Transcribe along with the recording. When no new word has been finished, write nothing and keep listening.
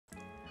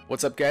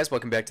What's up, guys?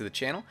 Welcome back to the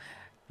channel.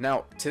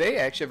 Now, today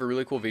I actually have a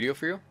really cool video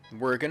for you.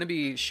 We're going to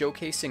be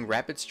showcasing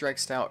Rapid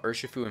Strikes style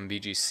Urshifu and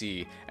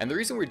VGC, and the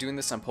reason we're doing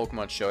this on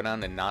Pokemon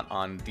Showdown and not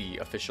on the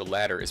official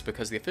ladder is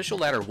because the official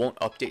ladder won't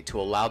update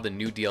to allow the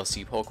new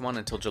DLC Pokemon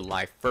until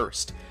July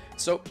 1st.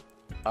 So,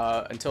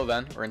 until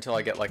then, or until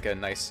I get like a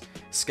nice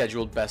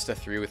scheduled best of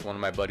 3 with one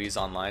of my buddies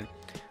online,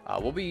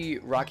 we'll be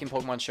rocking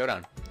Pokemon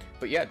Showdown.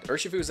 But yeah,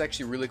 Urshifu is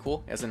actually really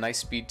cool. It has a nice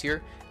speed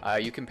tier.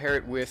 You compare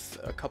it with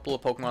a couple of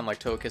Pokemon like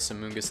Togekiss,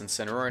 Amoonguss, and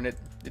Incineroar, and it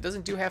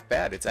doesn't do half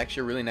bad. It's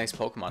actually a really nice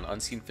Pokemon.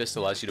 Unseen Fist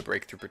allows you to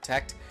break through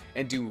Protect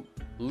and do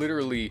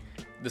literally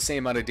the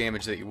same amount of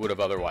damage that you would have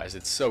otherwise.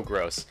 It's so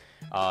gross.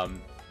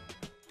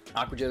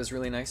 Aqua Jet is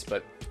really nice,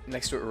 but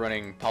next to it we're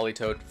running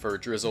Politoed for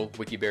Drizzle,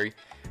 Wikiberry.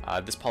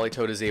 This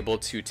Politoed is able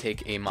to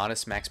take a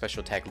modest max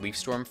special attack Leaf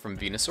Storm from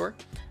Venusaur,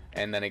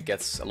 and then it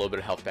gets a little bit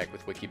of health back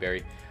with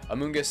Wikiberry.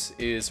 Amoonguss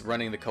is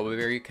running the Koba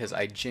Berry because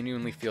I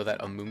genuinely feel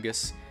that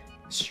Amoonguss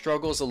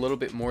struggles a little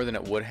bit more than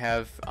it would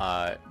have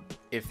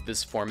if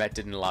this format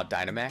didn't allow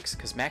Dynamax,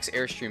 because Max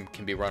Airstream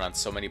can be run on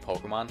so many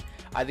Pokemon.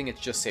 I think it's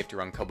just safe to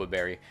run Koba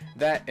Berry.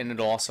 That, and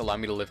it'll also allow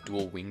me to lift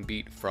Dual Wing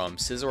Beat from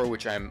Scizor,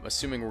 which I'm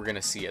assuming we're going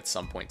to see at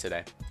some point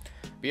today.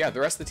 But yeah, the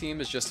rest of the team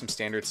is just some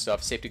standard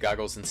stuff. Safety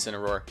Goggles and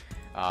Incineroar.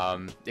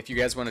 If you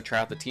guys want to try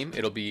out the team,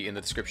 it'll be in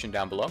the description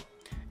down below.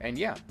 And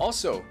yeah,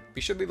 also,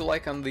 be sure to leave a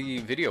like on the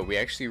video. We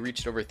actually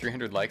reached over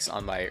 300 likes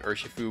on my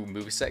Urshifu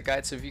moveset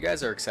guide, so if you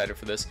guys are excited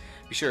for this,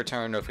 be sure to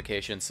turn on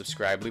notifications,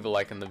 subscribe, leave a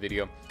like on the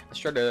video. Let's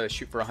try to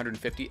shoot for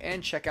 150,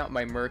 and check out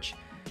my merch.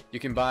 You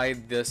can buy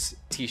this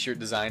t-shirt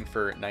design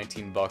for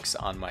 19 bucks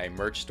on my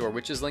merch store,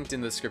 which is linked in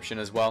the description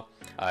as well.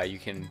 You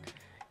can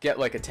get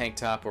like a tank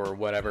top or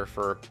whatever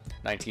for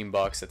 19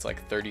 bucks. It's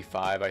like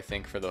 35, I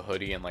think, for the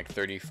hoodie, and like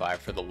 35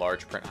 for the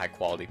large print high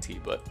quality tee.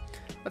 But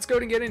let's go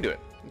and get into it.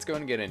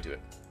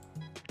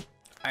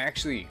 I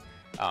actually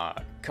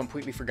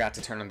completely forgot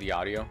to turn on the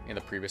audio in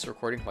the previous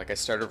recording. Like, I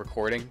started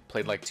recording,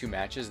 played like 2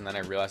 matches, and then I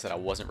realized that I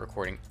wasn't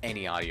recording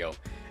any audio.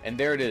 And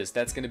there it is.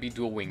 That's going to be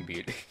Dual Wing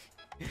Beat.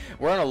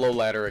 We're on a low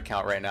ladder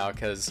account right now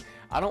because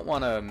I don't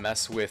want to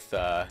mess with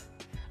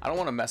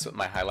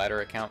my high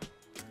ladder account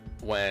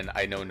when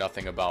I know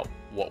nothing about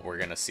what we're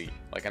gonna see.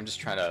 Like, I'm just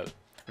trying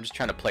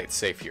to play it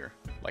safe here.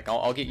 Like,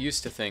 I'll get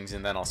used to things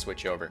and then I'll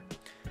switch over.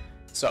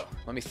 So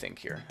let me think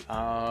here.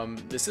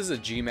 This is a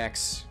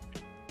G-Max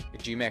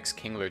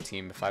Kingler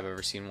team, if I've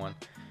ever seen one,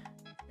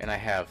 and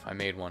I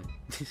made one.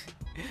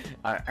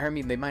 I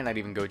mean, they might not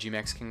even go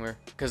G-Max Kingler,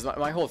 because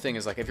my whole thing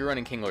is, like, if you're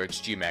running Kingler, it's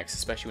G-Max,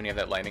 especially when you have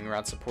that lightning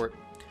rod support.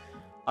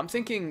 I'm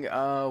thinking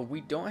we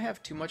don't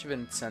have too much of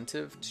an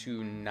incentive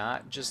to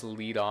not just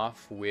lead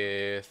off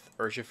with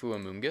Urshifu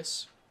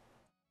Amoonguss.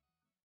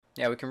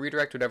 Yeah, we can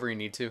redirect whatever you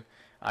need to.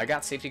 I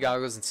got Safety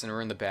Goggles and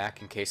Incineroar in the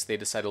back in case they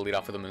decide to lead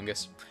off with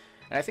Amoonguss.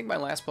 And I think my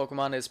last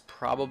Pokemon is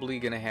probably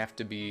going to have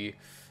to be...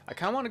 I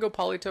kind of want to go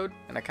Politoed,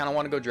 and I kind of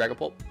want to go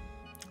Dragapult.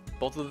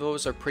 Both of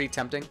those are pretty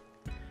tempting.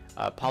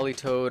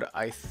 Politoed,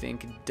 I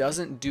think,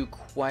 doesn't do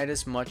quite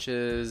as much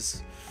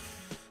as...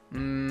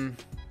 I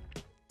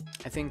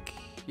think...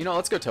 You know,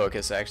 let's go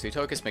Togekiss, actually.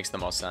 Togekiss makes the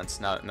most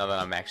sense, now that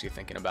I'm actually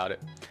thinking about it.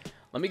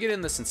 Let me get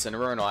in this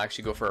Incineroar, and I'll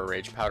actually go for a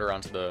Rage Powder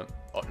onto the...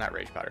 Oh, not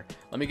Rage Powder.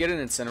 Let me get an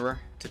Incineroar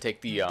to take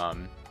the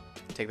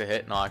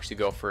hit, and I'll actually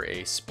go for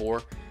a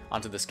Spore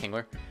onto this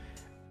Kingler.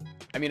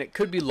 I mean, it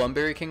could be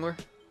Lumberry Kingler,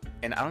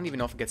 and I don't even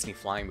know if it gets any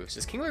flying moves.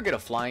 Does Kingler get a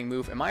flying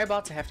move? Am I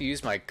about to have to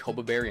use my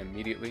Koba Berry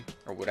immediately?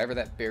 Or whatever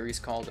that berry's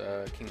called,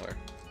 Kingler.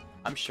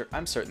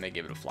 I'm certain they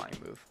give it a flying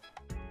move.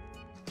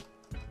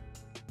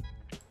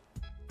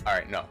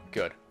 Alright, no,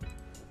 good.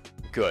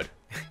 Good.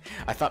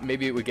 I thought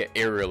maybe it would get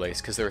Aerial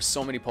Release, because there are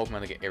so many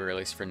Pokemon that get Aerial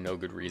Release for no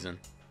good reason.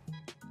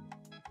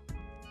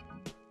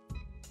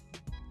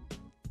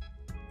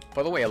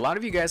 By the way, a lot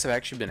of you guys have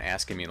actually been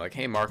asking me, like,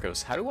 hey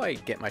Marcos, how do I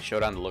get my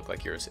Showdown to look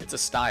like yours? It's a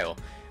style.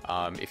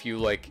 If you,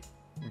 like,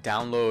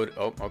 download...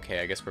 Oh, okay,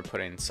 I guess we're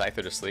putting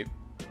Scyther to sleep.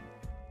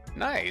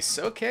 Nice,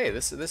 okay,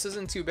 this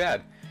isn't too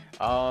bad.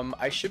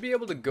 I should be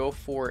able to go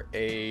for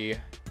a...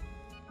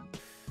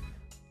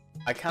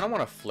 I kind of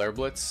want to Flare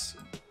Blitz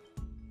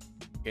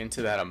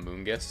into that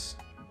Amoonguss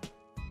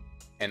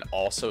and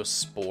also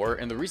Spore.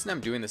 And the reason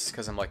I'm doing this is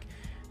because I'm like,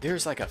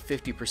 there's like a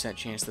 50%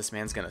 chance this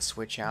man's going to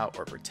switch out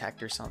or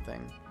Protect or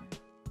something.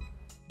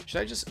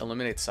 Should I just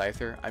eliminate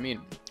Scyther? I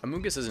mean,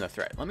 Amoonguss isn't a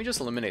threat. Let me just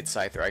eliminate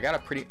Scyther. I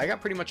got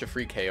pretty much a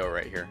free KO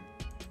right here.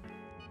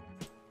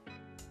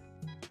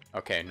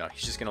 Okay, no,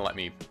 he's just going to let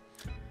me...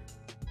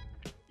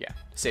 Yeah,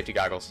 Safety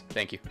Goggles.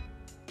 Thank you.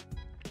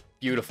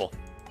 Beautiful.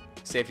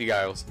 Safety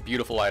Goggles,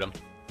 beautiful item.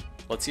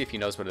 Let's see if he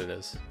knows what it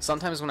is.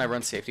 Sometimes when I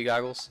run Safety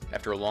Goggles,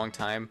 after a long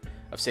time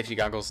of Safety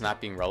Goggles not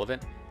being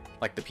relevant,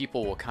 like, the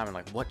people will comment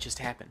like, what just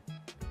happened?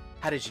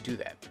 How did you do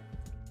that?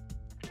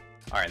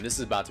 Alright, and this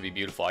is about to be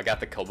beautiful. I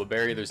got the Koba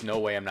Berry. There's no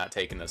way I'm not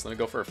taking this. Let me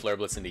go for a Flare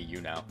Blitz into you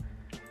now.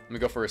 Let me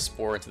go for a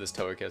Spore into this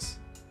Togekiss.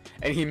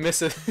 And he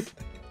misses.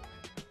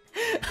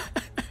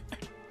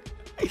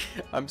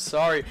 I'm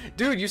sorry.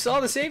 Dude, you saw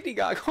the Safety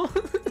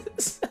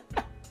Goggles.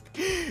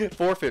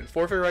 Forfeit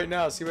right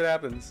now, see what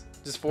happens.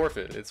 Just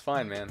forfeit. It's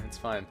fine, man. It's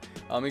fine.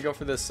 Let me go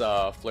for this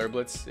Flare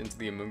Blitz into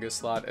the Amoonguss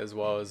slot, as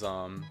well as,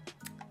 do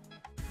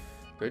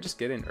I just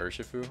get in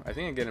Urshifu? I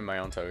think I get in my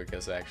own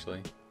Togekiss,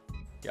 actually.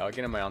 Yeah, I'll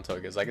get in my own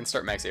Togekiss. I can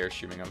start max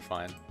airstreaming. I'm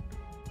fine.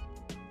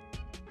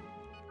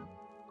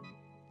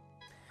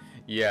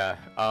 Yeah,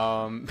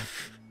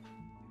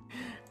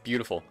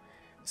 beautiful.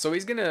 So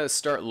he's gonna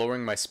start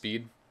lowering my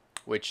speed,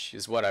 which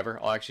is whatever.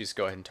 I'll actually just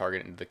go ahead and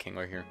target into the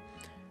Kingler here.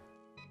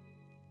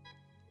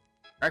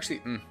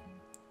 Actually, let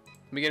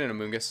me get an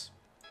Amoonguss.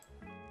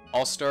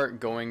 I'll start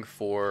going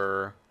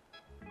for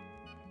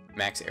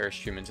max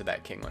airstream into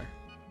that Kingler,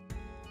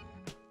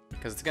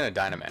 because it's gonna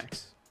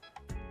Dynamax.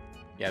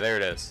 Yeah, there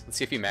it is. Let's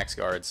see if he max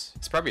guards.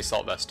 It's probably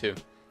Assault Vest too.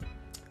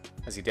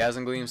 As he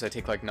Dazzling Gleams, I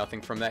take like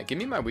nothing from that. Give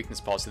me my weakness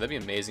policy. That'd be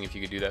amazing if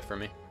you could do that for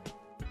me.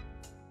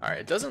 Alright,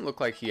 it doesn't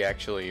look like he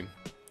actually...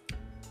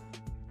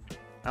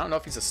 I don't know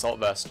if he's Assault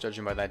Vest,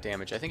 judging by that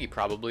damage. I think he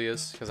probably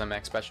is, because I'm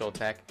max special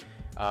attack.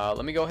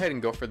 Let me go ahead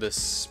and go for this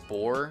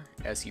Spore,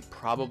 as he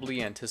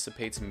probably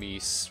anticipates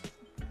me...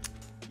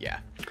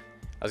 Yeah.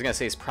 I was going to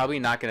say, he's probably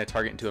not going to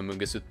target into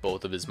Amoonguss with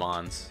both of his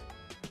Mons,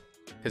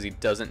 because he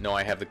doesn't know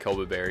I have the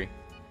Koba Berry.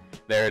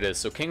 There it is.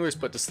 So Kingler's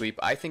put to sleep.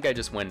 I think I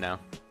just win now.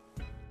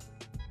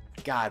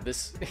 God,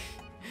 this...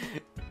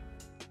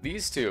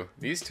 These two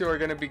are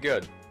going to be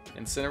good.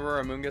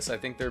 Incineroar, Amoonguss, I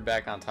think they're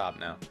back on top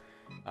now.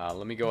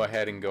 Let me go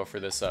ahead and go for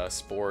this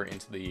Spore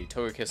into the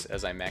Togekiss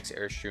as I max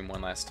Airstream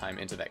one last time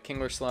into that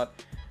Kingler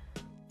slot.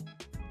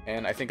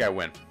 And I think I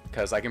win,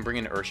 because I can bring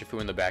in Urshifu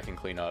in the back and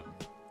clean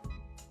up.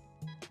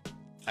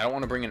 I don't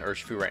want to bring in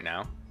Urshifu right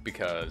now,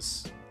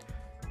 because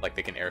like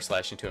they can Air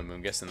Slash into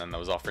Amoonguss and then that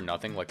was all for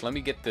nothing. Like let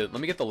me get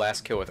the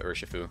last kill with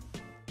Urshifu.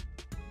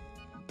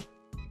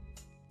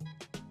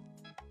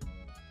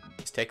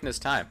 He's taking his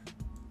time.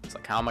 It's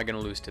like, how am I gonna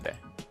lose today?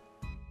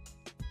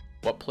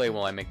 What play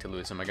will I make to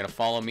lose? Am I gonna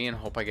follow me and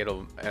hope I get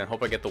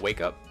the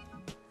wake up?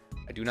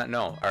 I do not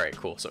know. All right,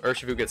 cool. So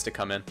Urshifu gets to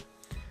come in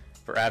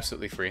for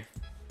absolutely free.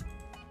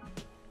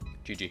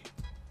 GG.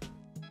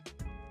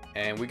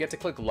 And we get to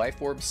click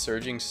Life Orb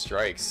Surging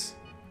Strikes.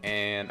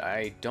 And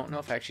I don't know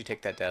if I actually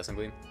take that Dazzling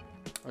Gleam.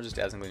 I'll just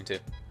Dazzling Gleam too.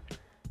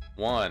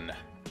 1,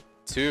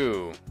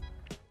 2,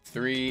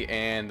 3,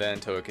 and then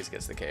Togekiss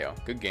gets the KO.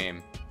 Good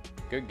game.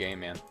 Good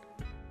game, man.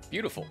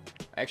 Beautiful.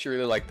 I actually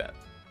really like that.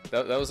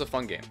 That was a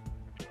fun game.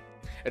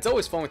 It's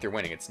always fun with your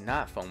winning. It's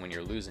not fun when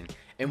you're losing.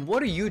 And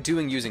what are you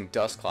doing using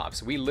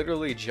Dusclops? We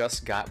literally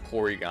just got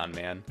Porygon,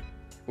 man.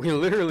 We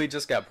literally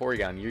just got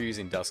Porygon. You're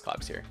using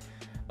Dusclops here.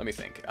 Let me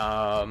think.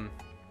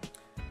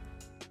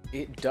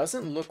 It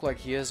doesn't look like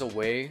he has a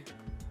way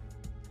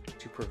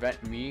to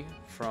prevent me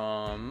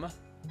from...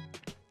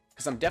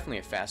 Because I'm definitely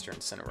a faster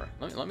Incineroar.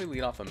 Let me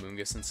lead off a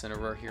Amoonguss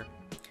Incineroar here.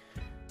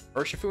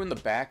 Urshifu in the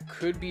back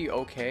could be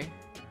okay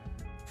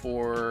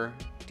for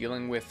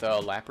dealing with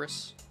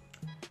Lapras.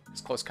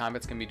 His close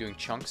combat's going to be doing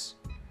chunks.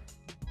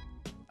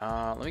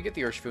 Let me get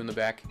the Urshifu in the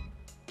back.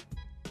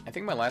 I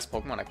think my last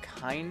Pokemon I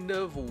kind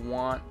of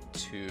want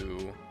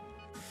to...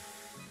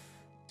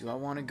 Do I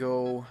want to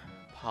go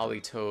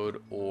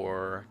Politoed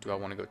or do I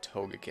want to go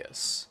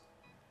Togekiss?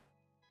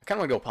 I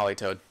kind of want to go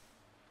Politoed.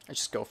 Let's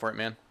just go for it,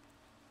 man.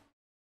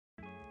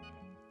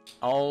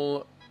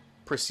 I'll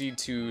proceed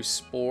to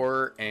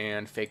Spore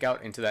and Fake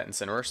Out into that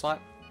Incineroar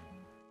slot,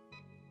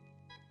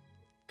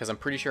 because I'm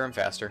pretty sure I'm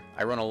faster.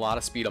 I run a lot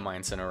of speed on my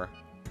Incineroar.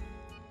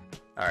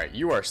 Alright,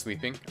 you are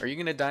sleeping. Are you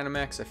going to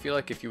Dynamax? I feel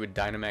like if you would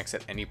Dynamax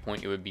at any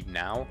point, it would be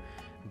now,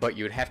 but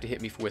you would have to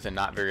hit me with a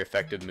not very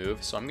effective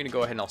move. So I'm going to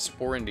go ahead and I'll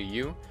Spore into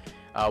you.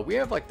 We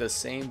have like the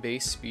same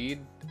base speed.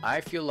 I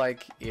feel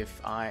like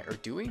if I... Or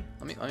do we?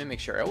 Let me make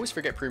sure. I always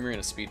forget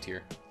Primarina's speed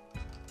tier.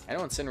 I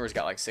know Incineroar's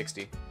got like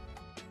 60.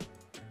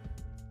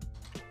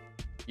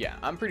 Yeah,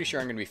 I'm pretty sure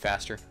I'm going to be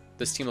faster.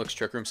 This team looks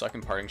Trick Room, so I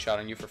can Parting Shot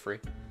on you for free.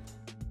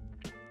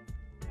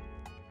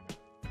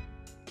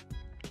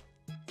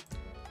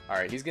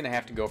 Alright, he's going to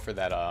have to go for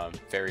that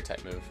Fairy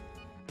type move.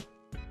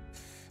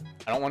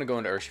 I don't want to go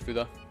into Urshifu,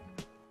 though.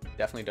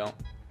 Definitely don't.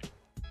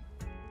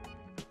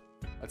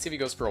 Let's see if he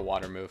goes for a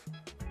Water move.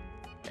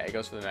 Yeah, he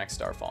goes for the Max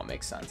Starfall.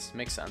 Makes sense.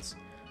 Makes sense.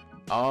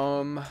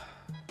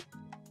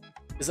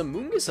 Is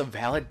Amoonguss a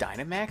valid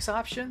Dynamax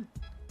option?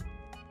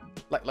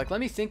 Like, let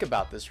me think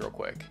about this real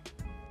quick.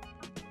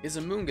 Is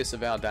Amoonguss a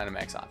valid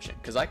Dynamax option?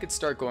 Because I could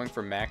start going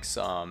for max,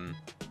 I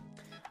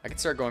could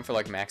start going for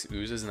like max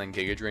oozes and then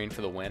Giga Drain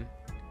for the win.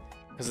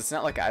 Because it's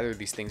not like either of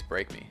these things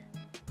break me.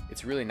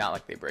 It's really not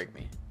like they break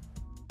me.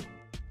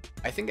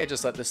 I think I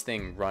just let this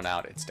thing run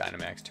out its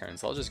Dynamax turn,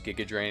 so I'll just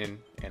Giga Drain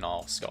and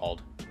I'll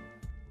Scald.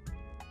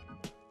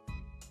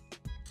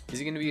 Is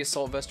he going to be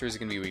Assault Vest or is he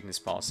going to be Weakness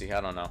Policy?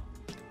 I don't know.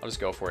 I'll just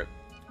go for it.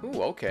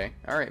 Ooh, okay.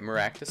 Alright,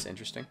 Maractus,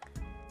 interesting.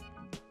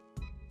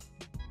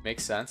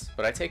 Makes sense,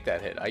 but I take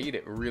that hit. I eat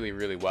it really,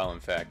 really well, in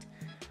fact.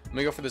 Let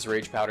me go for this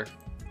Rage Powder.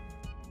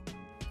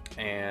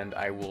 And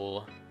I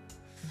will...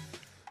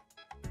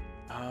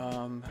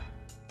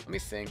 let me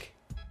think.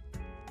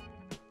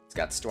 It's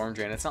got Storm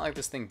Drain. It's not like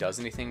this thing does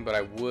anything, but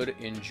I would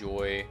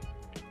enjoy...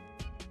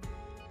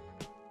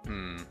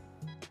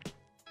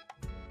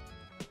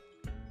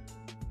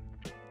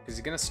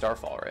 he's gonna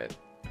Starfall, right?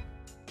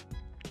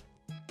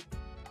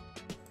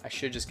 I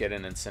should just get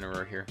an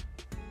Incineroar here.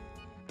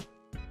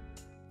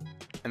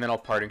 And then I'll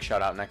Parting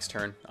Shot out next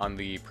turn on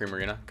the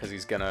Primarina, because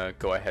he's gonna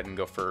go ahead and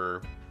go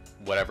for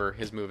whatever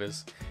his move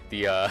is.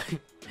 The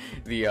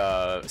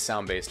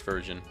sound-based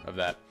version of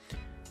that.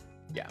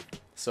 Yeah.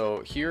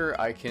 So here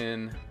I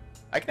can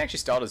actually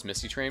stall his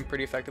Misty Train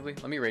pretty effectively.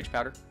 Let me Rage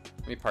Powder.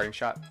 Let me Parting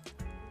Shot.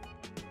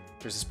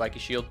 There's a Spiky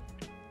Shield.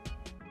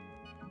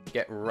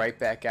 Get right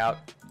back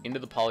out into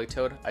the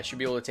Politoed. I should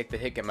be able to take the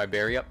hit, get my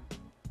berry up.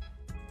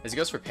 As he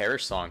goes for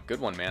Perish Song. Good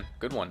one, man.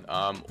 Good one.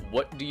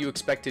 What do you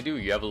expect to do?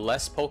 You have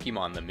less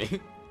Pokemon than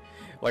me.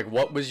 Like,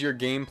 what was your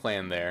game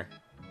plan there?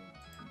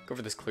 Go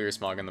for this Clear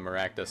Smog and the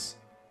Maractus.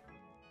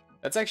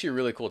 That's actually a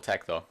really cool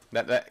tech, though.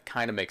 That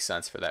kind of makes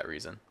sense for that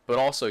reason. But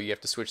also, you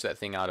have to switch that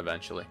thing out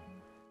eventually.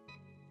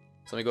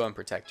 So let me go ahead and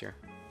Protect here.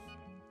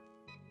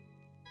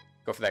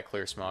 Go for that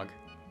Clear Smog.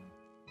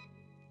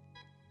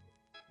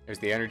 There's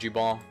the Energy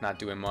Ball. Not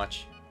doing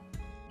much.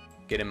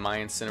 Get in my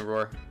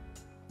Incineroar.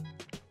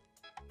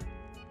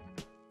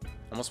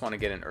 Almost want to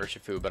get an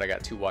Urshifu, but I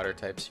got 2 water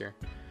types here.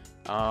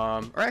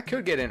 Or I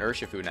could get an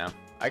Urshifu now.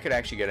 I could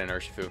actually get an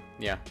Urshifu.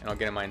 Yeah, and I'll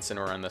get in my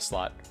Incineroar on this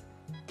slot.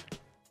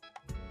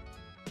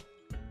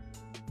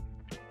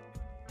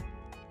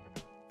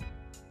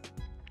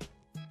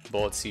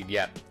 Bullet Seed,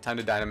 yeah. Time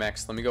to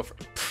Dynamax. Let me go for...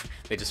 Pff,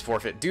 they just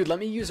forfeit. Dude, let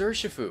me use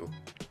Urshifu.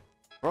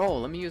 Bro,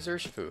 let me use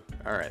Urshifu.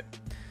 Alright.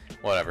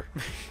 Whatever.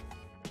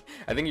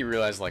 I think you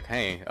realize, like,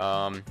 hey,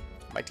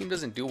 my team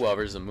doesn't do well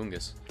versus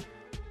Amoonguss.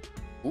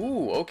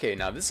 Ooh, okay,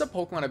 now this is a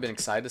Pokemon I've been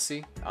excited to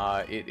see.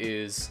 It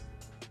is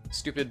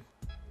Stupid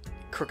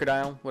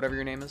Crocodile, whatever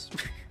your name is.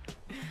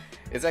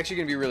 It's actually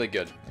going to be really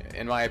good.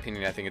 In my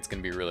opinion, I think it's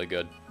going to be really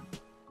good.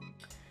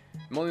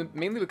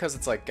 Mainly because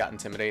it's like got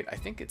Intimidate. I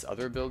think its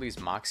other abilities,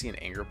 Moxie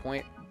and Anger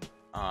Point.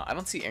 I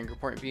don't see Anger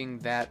Point being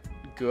that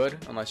good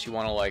unless you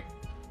want to like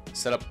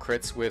set up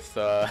crits with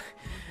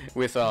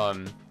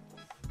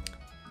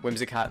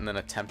Whimsicott and then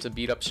attempt to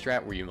beat up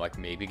strat where you like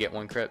maybe get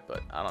 1 crit,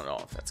 but I don't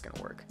know if that's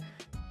gonna work.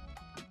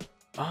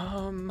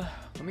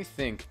 Let me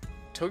think.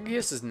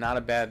 Togekiss is not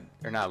a bad,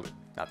 or not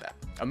that.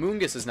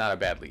 Amoonguss is not a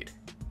bad lead.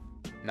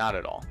 Not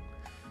at all.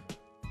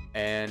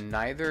 And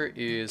neither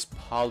is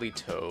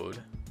Politoed.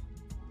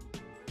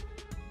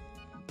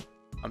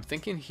 I'm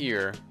thinking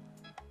here,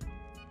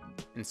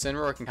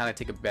 Incineroar can kind of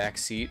take a back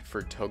seat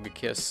for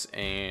Togekiss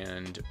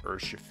and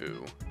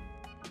Urshifu.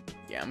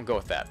 Yeah, I'm gonna go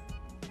with that.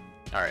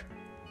 Alright.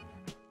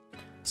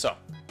 So,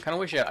 kind of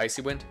wish I had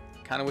Icy Wind.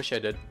 Kind of wish I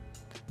did.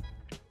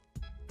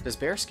 Does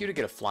Barraskewda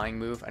get a flying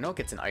move? I know it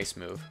gets an ice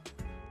move.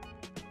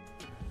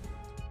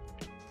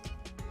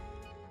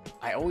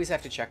 I always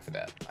have to check for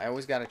that. I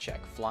always gotta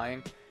check.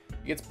 Flying.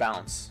 He gets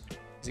Bounce.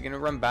 Is he gonna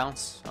run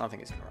Bounce? I don't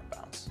think he's gonna run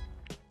Bounce.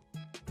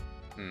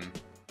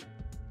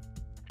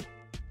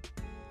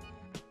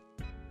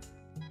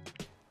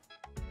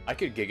 I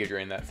could Giga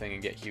Drain that thing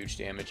and get huge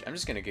damage. I'm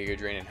just going to Giga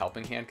Drain and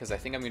Helping Hand because I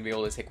think I'm going to be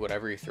able to take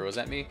whatever he throws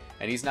at me,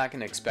 and he's not going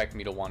to expect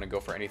me to want to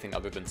go for anything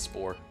other than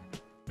Spore.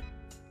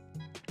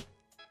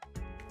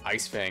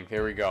 Ice Fang,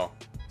 there we go.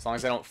 As long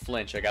as I don't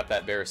flinch, I got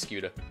that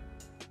Barraskewda.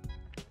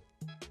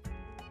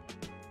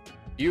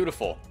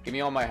 Beautiful. Give me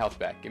all my health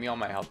back. Give me all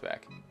my health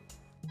back.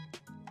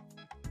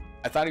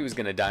 I thought he was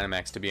going to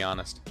Dynamax, to be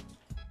honest.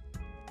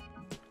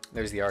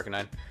 There's the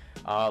Arcanine.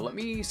 Let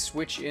me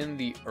switch in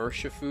the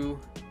Urshifu.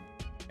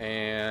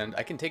 And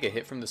I can take a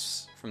hit from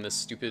this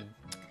stupid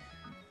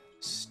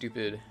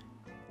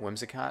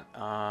Whimsicott.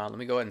 Let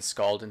me go ahead and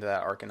Scald into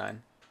that Arcanine.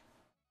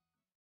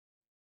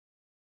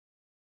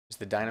 There's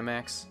the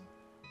Dynamax.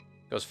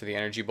 Goes for the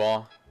Energy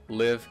Ball.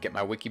 Live, get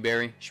my Wiki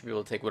Berry. Should be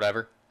able to take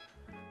whatever.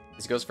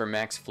 This goes for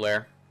Max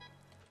Flare.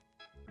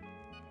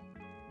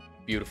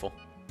 Beautiful.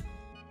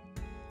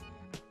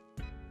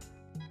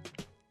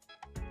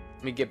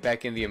 Let me get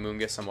back in the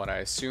Amoonguss on what I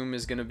assume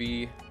is going to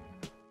be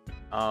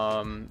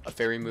a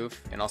fairy move,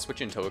 and I'll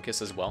switch in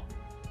Togekiss as well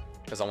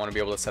because I want to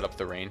be able to set up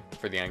the rain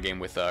for the end game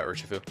with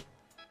Urshifu.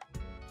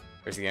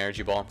 There's the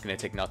Energy Ball. I'm going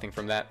to take nothing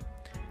from that.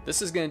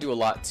 This is going to do a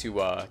lot to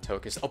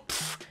Togekiss. Oh,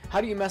 pff,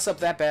 how do you mess up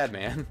that bad,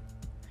 man?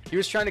 He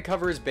was trying to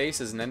cover his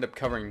bases and end up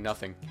covering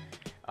nothing.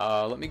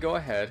 Let me go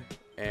ahead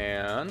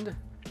and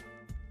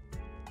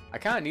I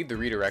kind of need the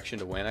redirection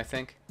to win, I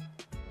think.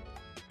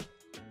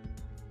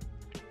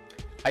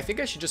 I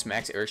think I should just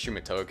max Airstream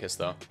with Togekiss,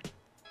 though.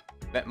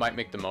 That might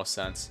make the most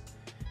sense.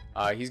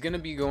 He's going to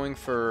be going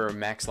for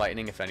Max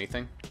Lightning, if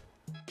anything,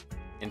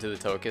 into the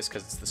Togekiss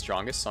because it's the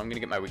strongest, so I'm going to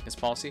get my Weakness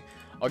Policy.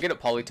 I'll get a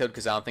Politoed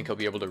because I don't think he'll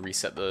be able to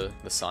reset the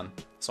sun,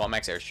 so I'll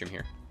max Airstream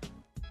here.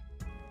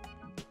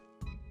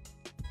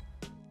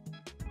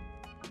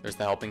 There's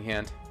the Helping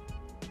Hand.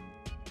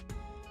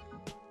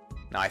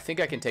 Now, I think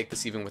I can take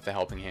this even with the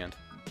Helping Hand.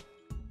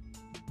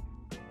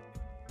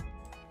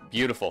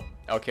 Beautiful.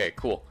 Okay,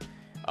 cool.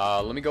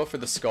 Let me go for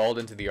the Scald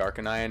into the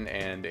Arcanine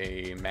and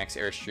a Max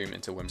Airstream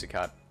into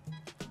Whimsicott.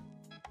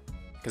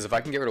 Because if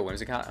I can get rid of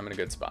Whimsicott, I'm in a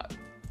good spot.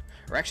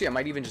 Or actually, I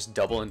might even just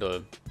double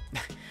into...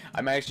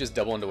 I might actually just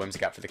double into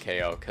Whimsicott for the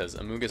KO, because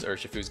Amoonguss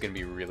Urshifu is going to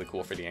be really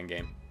cool for the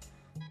endgame.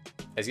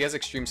 as he has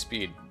extreme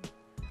speed.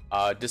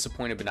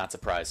 Disappointed but not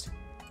surprised.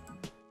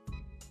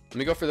 Let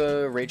me go for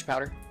the Rage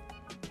Powder.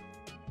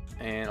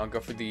 And I'll go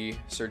for the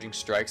Surging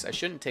Strikes. I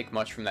shouldn't take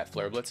much from that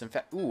Flare Blitz. In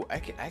fact, ooh, I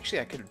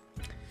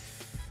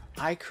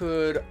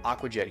could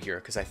Aqua Jet here,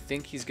 because I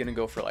think he's going to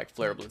go for like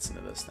Flare Blitz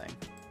into this thing.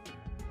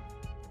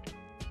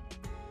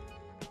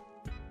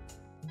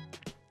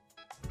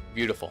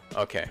 Beautiful.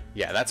 Okay.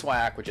 Yeah, that's why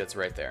Aqua Jet's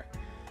right there.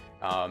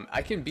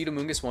 I can beat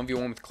Amoonguss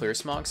 1v1 with Clear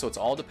Smog, so it's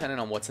all dependent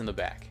on what's in the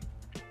back.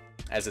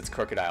 As it's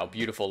Crocodile.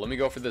 Beautiful. Let me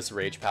go for this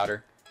Rage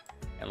Powder.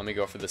 And let me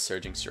go for the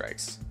Surging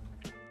Strikes.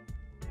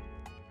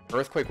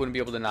 Earthquake wouldn't be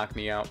able to knock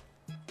me out.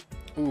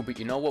 Ooh, but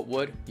you know what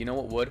would? You know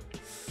what would?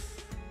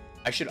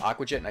 I should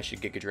Aqua Jet and I should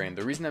Giga Drain.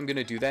 The reason I'm going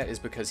to do that is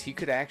because he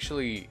could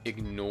actually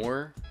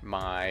ignore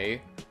my...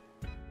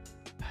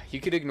 He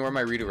could ignore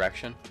my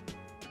redirection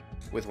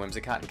with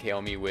Whimsicott and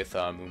KO me with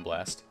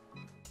Moonblast.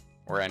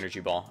 Or Energy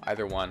Ball.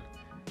 Either one.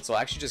 So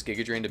I'll actually just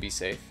Giga Drain to be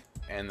safe.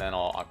 And then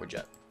I'll Aqua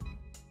Jet.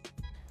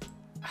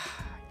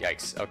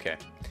 Yikes. Okay.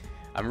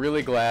 I'm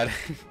really glad...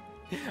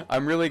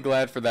 I'm really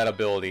glad for that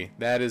ability.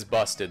 That is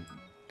busted.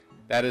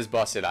 That is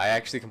busted. I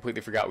actually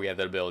completely forgot we had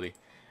that ability.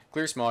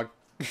 Clear Smog.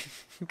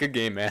 Good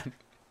game, man.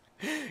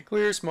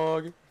 Clear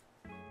Smog.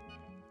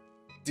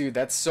 Dude,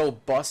 that's so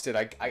busted.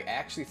 I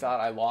actually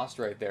thought I lost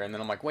right there. And then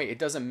I'm like, wait, it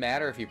doesn't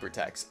matter if he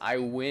protects. I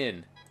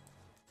win.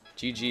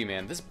 GG,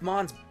 man. This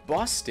Mon's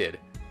busted.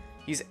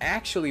 He's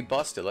actually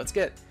busted. Let's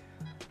get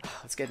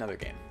another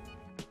game.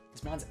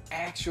 This Mon's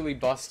actually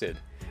busted.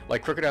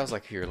 Like, Crocodile's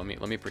like, here, let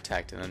me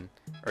protect. And then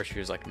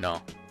Urshifu's like,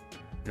 no.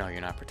 No, you're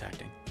not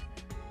protecting.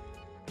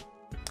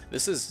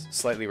 This is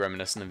slightly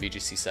reminiscent of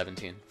VGC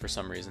 17 for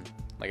some reason.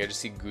 Like, I just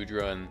see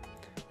Goodra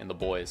and the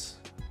boys.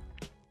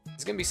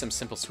 It's gonna be some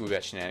simple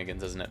Swoobat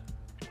shenanigans, isn't it?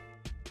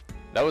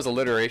 That was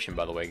alliteration,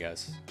 by the way,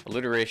 guys.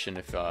 Alliteration,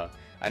 if, I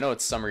know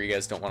it's summer, you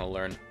guys don't want to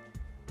learn,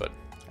 but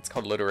it's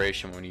called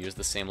alliteration when you use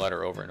the same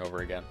letter over and over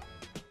again.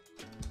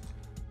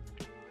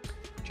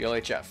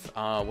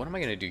 GLHF. What am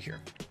I gonna do here?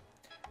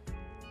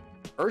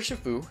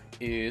 Urshifu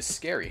is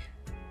scary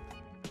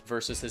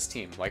versus his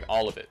team. Like,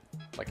 all of it.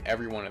 Like,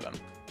 every one of them.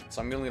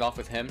 So I'm going to lead off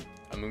with him,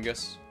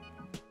 Amoonguss.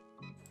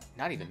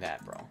 Not even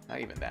that, bro. Not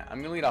even that.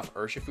 I'm going to lead off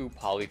Urshifu,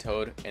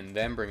 Politoed, and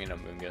then bring in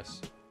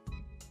Amoonguss.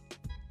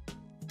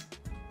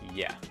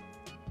 Yeah.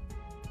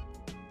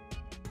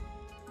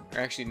 Or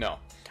actually, no.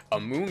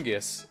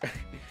 Amoonguss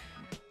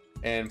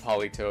and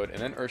Politoed, and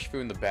then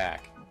Urshifu in the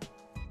back.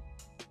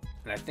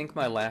 And I think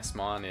my last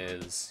Mon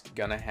is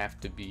going to have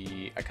to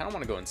be... I kind of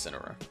want to go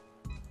Incineroar.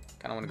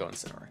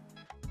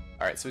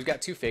 Alright, so we've got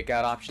two Fake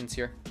Out options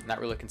here. Not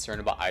really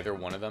concerned about either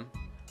one of them.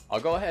 I'll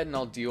go ahead and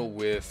I'll deal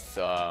with,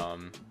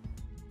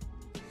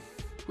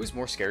 who's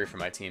more scary for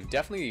my team?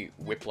 Definitely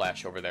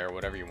Whiplash over there,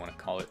 whatever you want to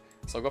call it.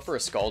 So I'll go for a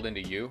Scald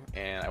into you,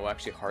 and I will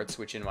actually hard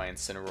switch in my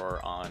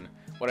Incineroar on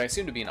what I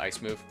assume to be an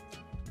Ice move.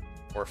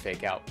 Or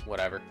Fake Out,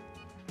 whatever.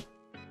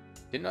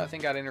 Didn't know that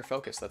thing got Inner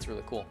Focus, that's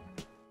really cool.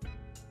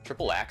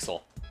 Triple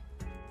Axle.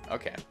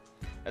 Okay.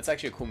 That's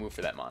actually a cool move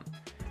for that Mon.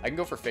 I can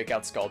go for Fake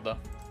Out Scald, though.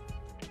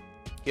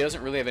 He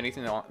doesn't really have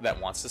anything that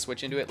wants to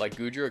switch into it. Like,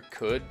 Goodra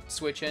could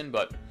switch in,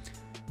 but...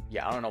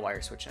 Yeah, I don't know why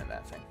you're switching in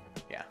that thing.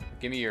 Yeah,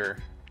 give me your...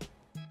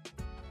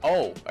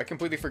 Oh, I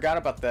completely forgot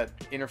about that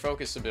Inner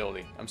Focus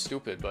ability. I'm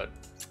stupid, but...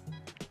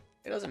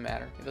 It doesn't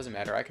matter. It doesn't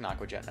matter. I can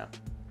Aqua Jet now.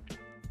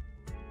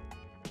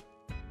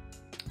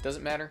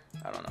 Doesn't matter?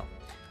 I don't know.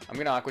 I'm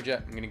gonna Aqua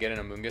Jet. I'm gonna get in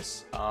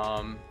Amoonguss.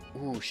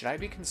 Ooh, should I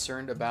be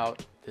concerned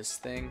about this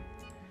thing?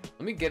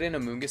 Let me get in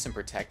Amoonguss and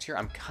Protect here.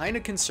 I'm kind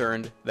of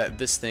concerned that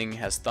this thing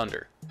has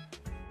Thunder.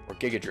 Or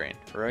Giga Drain.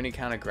 Or any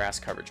kind of grass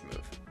coverage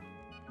move.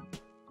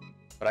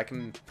 But I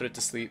can put it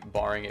to sleep,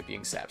 barring it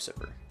being Sap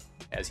Sipper,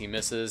 as he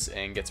misses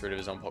and gets rid of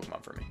his own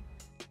Pokemon for me.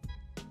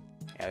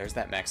 Yeah, there's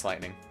that Max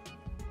Lightning.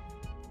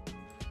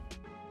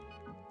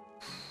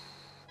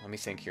 Let me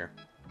think here.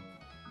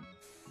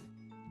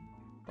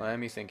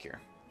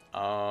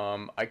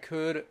 I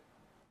could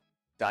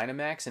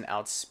Dynamax and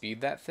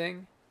outspeed that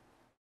thing,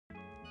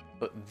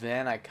 but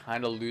then I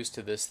kind of lose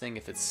to this thing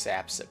if it's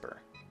Sap Sipper,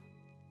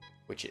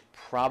 which it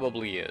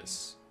probably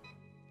is.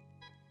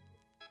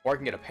 Or I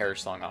can get a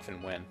Perish Song off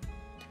and win.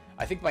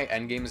 I think my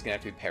endgame is going to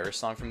have to be Perish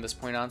Song from this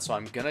point on, so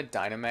I'm going to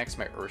Dynamax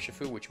my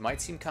Urshifu, which might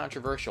seem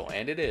controversial,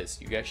 and it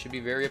is. You guys should be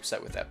very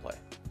upset with that play.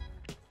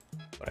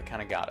 But I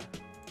kind of got it.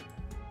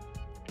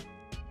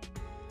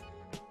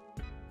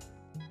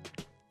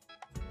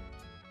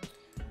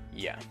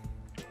 Yeah.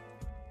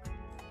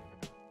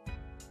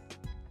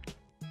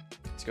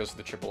 This goes for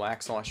the Triple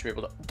Axle. I should be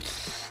able to...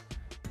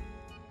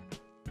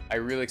 I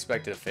really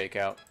expected a Fake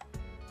Out.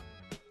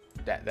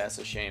 That's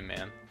a shame,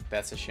 man.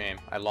 That's a shame.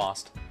 I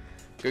lost.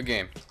 Good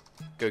game.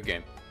 Good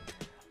game.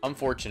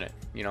 Unfortunate.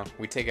 You know,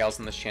 we take L's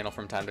on this channel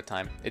from time to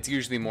time. It's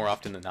usually more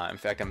often than not. In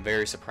fact, I'm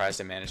very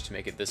surprised I managed to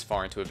make it this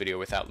far into a video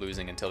without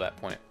losing until that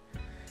point.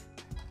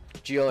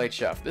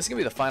 GLHF. This is going to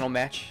be the final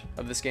match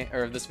of this game,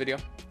 or of this video.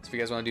 So if you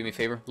guys want to do me a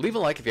favor, leave a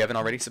like if you haven't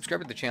already.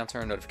 Subscribe to the channel,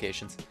 turn on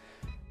notifications.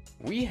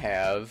 We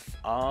have,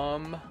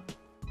 a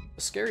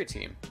scary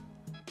team.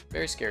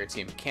 Very scary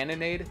team.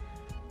 Cannonade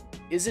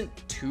isn't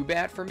too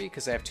bad for me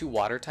because I have 2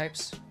 water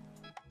types.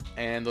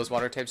 And those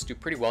water types do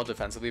pretty well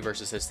defensively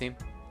versus his team.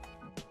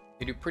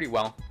 They do pretty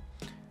well.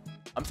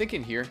 I'm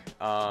thinking here,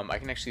 I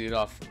can actually lead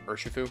off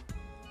Urshifu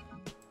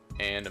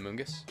and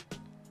Amoonguss.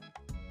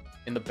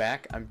 In the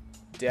back, I'm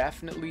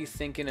definitely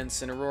thinking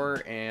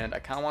Incineroar, and I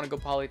kind of want to go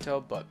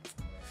Politoed, but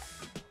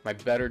my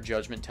better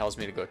judgment tells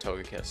me to go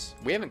Togekiss.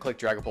 We haven't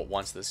clicked Dragapult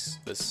once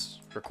this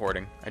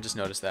recording. I just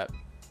noticed that.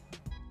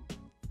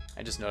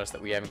 I just noticed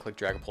that we haven't clicked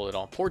Dragapult at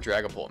all. Poor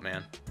Dragapult,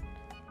 man.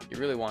 He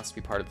really wants to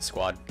be part of the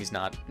squad. He's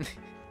not.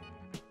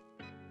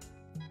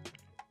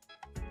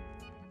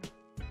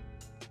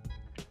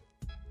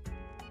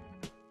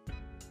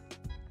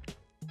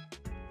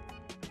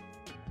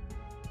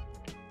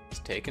 It's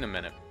taking a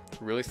minute.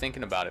 Really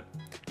thinking about it.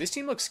 This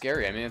team looks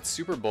scary. I mean, it's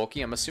super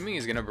bulky. I'm assuming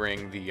he's going to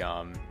bring the...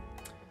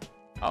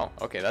 Oh,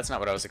 okay, that's not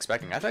what I was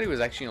expecting. I thought he was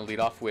actually going to lead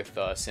off with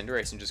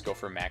Cinderace and just go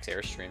for max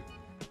Airstream.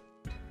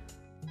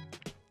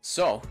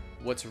 So,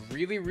 what's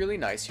really, really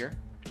nice here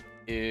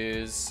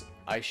is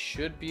I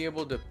should be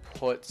able to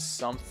put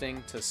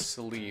something to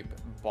sleep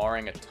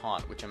barring a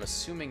taunt, which I'm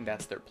assuming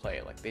that's their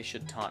play. Like, they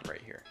should taunt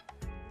right here.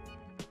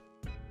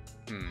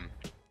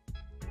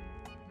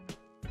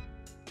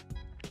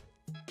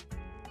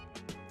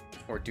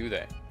 Or do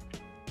they?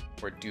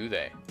 Or do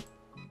they?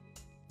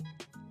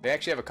 They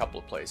actually have a couple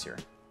of plays here.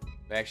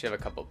 They actually have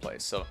a couple of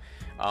plays. So,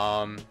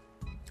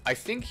 I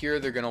think here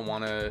they're going to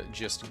want to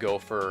just go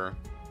for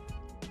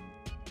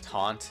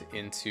taunt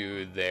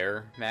into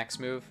their max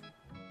move.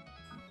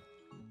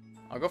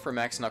 I'll go for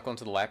max knuckle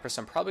into the Lapras.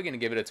 I'm probably going to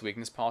give it its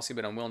weakness policy,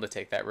 but I'm willing to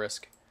take that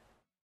risk,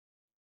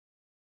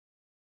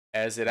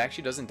 as it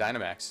actually doesn't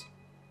Dynamax.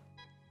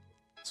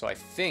 So I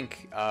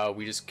think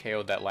we just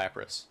KO'd that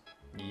Lapras.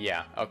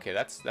 Yeah, okay,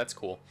 that's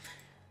cool.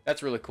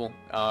 That's really cool.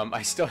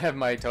 I still have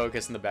my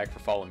Togekiss in the back for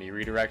Follow Me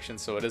redirection,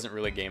 so it isn't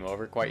really game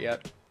over quite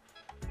yet.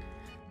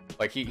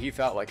 Like, he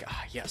thought, like,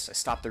 ah, yes, I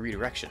stopped the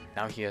redirection.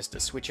 Now he has to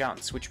switch out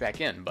and switch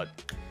back in, but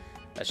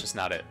that's just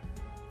not it.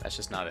 That's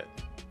just not it.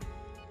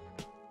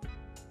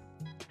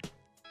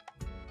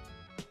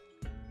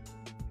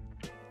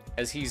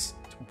 As he's...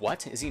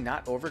 What? Is he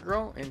not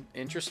Overgrow?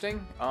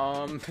 Interesting.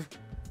 Let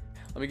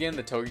me get in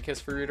the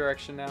Togekiss for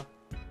redirection now.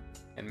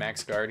 And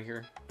max guard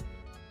here.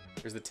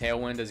 There's the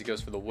Tailwind as he goes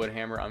for the Wood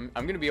Hammer. I'm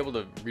going to be able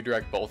to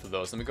redirect both of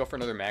those. Let me go for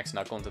another Max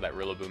Knuckle into that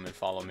Rillaboom and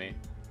Follow Me.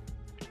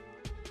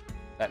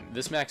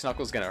 This Max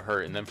Knuckle is going to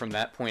hurt, and then from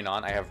that point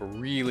on, I have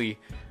really,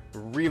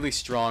 really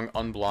strong,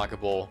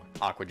 unblockable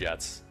Aqua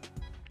Jets.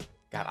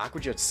 God, Aqua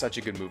Jet's such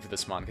a good move for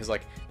this mon, because,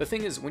 like, the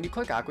thing is, when you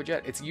click Aqua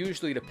Jet, it's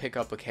usually to pick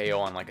up a KO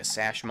on, like, a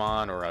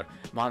Sashmon or a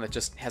mon that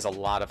just has a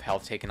lot of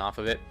health taken off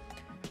of it.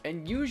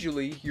 And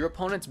usually, your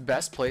opponent's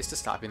best place to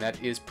stopping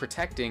that is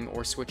protecting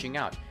or switching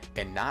out.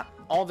 And not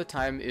all the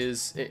time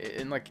is,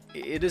 and like,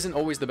 it isn't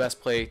always the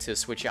best play to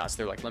switch out. So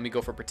they're like, let me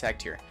go for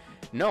protect here.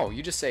 No,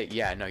 you just say,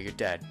 yeah, no, you're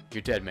dead.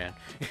 You're dead, man.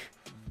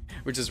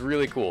 Which is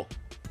really cool.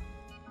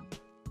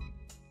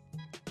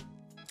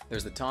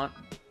 There's the taunt.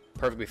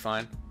 Perfectly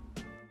fine.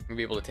 I'm going to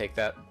be able to take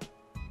that.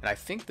 And I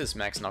think this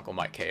Max Knuckle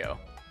might KO.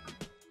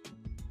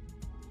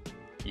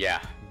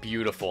 Yeah,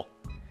 beautiful.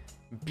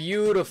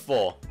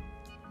 Beautiful.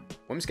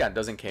 Whimsicott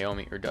doesn't KO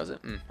me, or does it?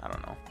 I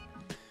don't know.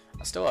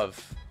 I still have...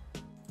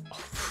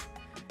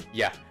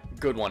 Yeah,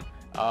 good one.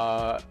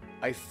 I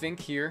think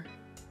here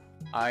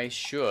I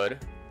should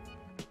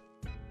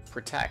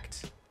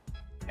protect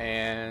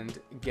and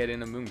get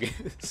in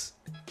Amoonguss.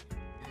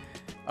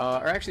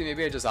 Or actually,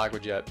 maybe I just Aqua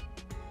Jet.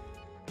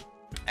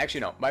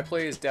 Actually, no. My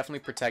play is definitely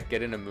protect,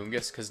 get in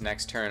Amoonguss, because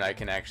next turn I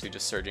can actually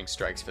just Surging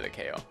Strikes for the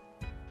KO.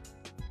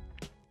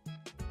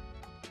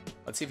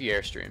 Let's see if he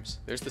Airstreams.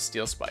 There's the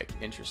Steel Spike.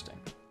 Interesting.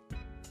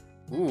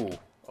 Ooh,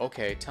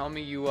 okay. Tell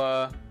me you,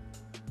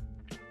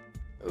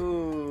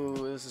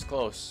 Ooh, this is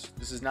close.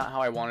 This is not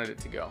how I wanted it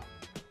to go.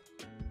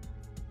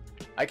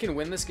 I can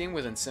win this game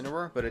with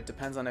Incineroar, but it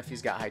depends on if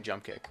he's got high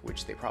jump kick,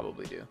 which they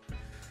probably do.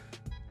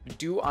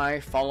 Do I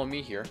Follow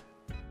Me here,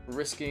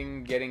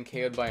 risking getting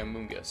KO'd by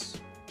Amoonguss?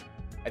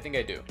 I think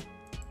I do.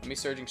 Let me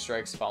Surging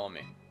Strikes, Follow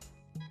Me.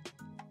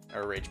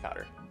 Or Rage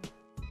Powder.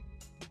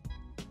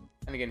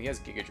 And again, he has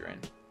Giga Drain.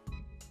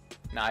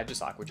 Nah, I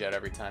just Aqua Jet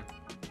every time.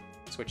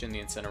 Switch in the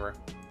Incineroar.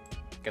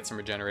 Get some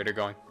Regenerator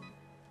going.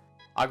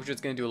 Aqua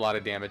Jet's going to do a lot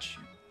of damage.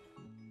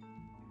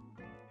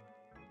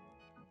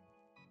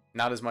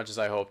 Not as much as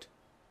I hoped.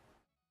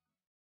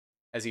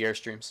 As he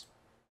Airstreams.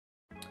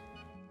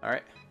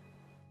 Alright.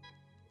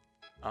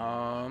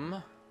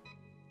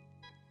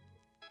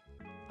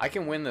 I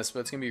can win this,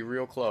 but it's going to be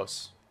real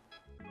close.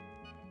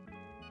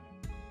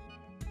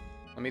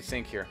 Let me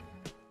think here.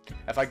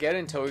 If I get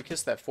in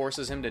Togekiss, that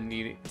forces him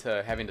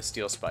to having to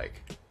Steel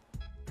Spike.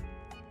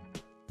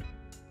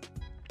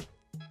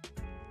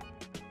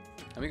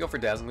 Let me go for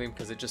Dazzling Gleam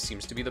because it just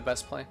seems to be the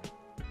best play.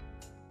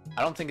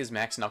 I don't think his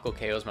Max Knuckle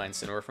KOs my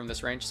Incineroar from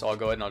this range, so I'll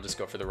go ahead and I'll just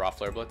go for the Raw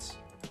Flare Blitz.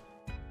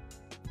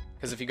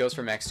 Because if he goes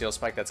for Max Steel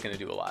Spike, that's going to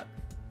do a lot.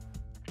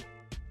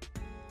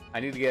 I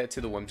need to get to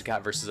the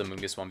Whimsicott versus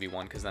Amoonguss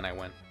 1v1 because then I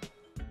win.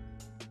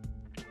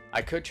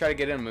 I could try to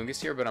get in a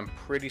Mungus here, but I'm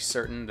pretty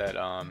certain that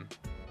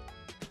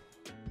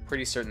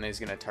he's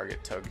gonna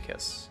target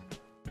Togekiss.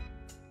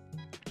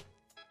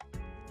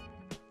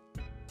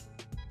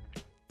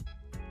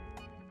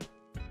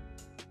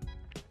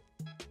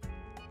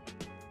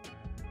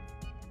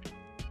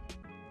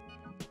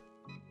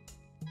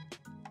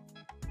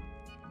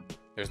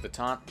 There's the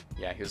taunt.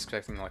 Yeah, he was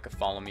expecting like a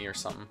follow me or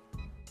something.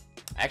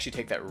 I actually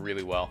take that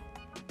really well.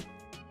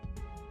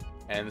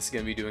 And this is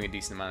going to be doing a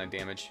decent amount of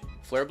damage.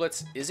 Flare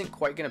Blitz isn't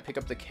quite going to pick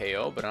up the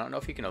KO, but I don't know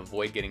if he can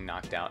avoid getting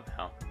knocked out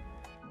now.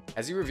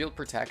 Has he revealed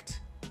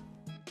Protect?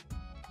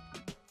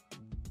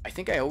 I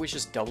think I always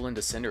just double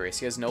into Cinderace.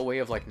 He has no way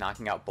of like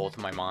knocking out both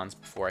of my Mons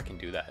before I can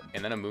do that.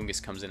 And then a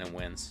Mungus comes in and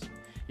wins.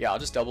 Yeah, I'll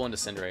just double into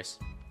Cinderace.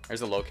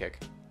 There's a low kick.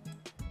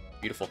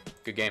 Beautiful.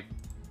 Good game.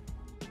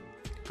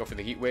 Go for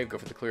the Heat Wave, go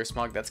for the Clear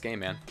Smog. That's game,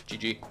 man.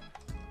 GG.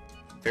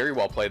 Very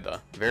well played, though.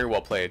 Very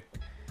well played.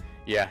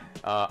 Yeah,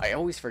 I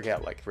always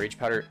forget, like, Rage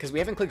Powder, because we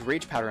haven't clicked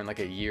Rage Powder in, like,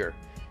 a year.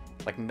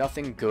 Like,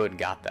 nothing good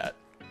got that.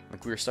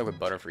 Like, we were stuck with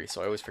Butterfree,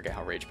 so I always forget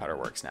how Rage Powder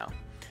works now.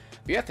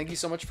 But yeah, thank you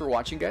so much for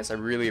watching, guys. I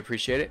really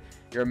appreciate it.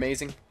 You're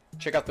amazing.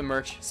 Check out the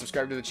merch,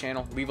 subscribe to the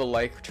channel, leave a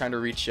like. We're trying to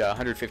reach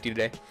 150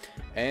 today.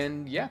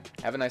 And yeah,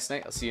 have a nice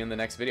night. I'll see you in the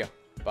next video.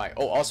 Bye.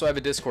 Oh, also I have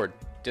a Discord.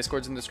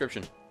 Discord's in the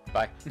description.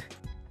 Bye.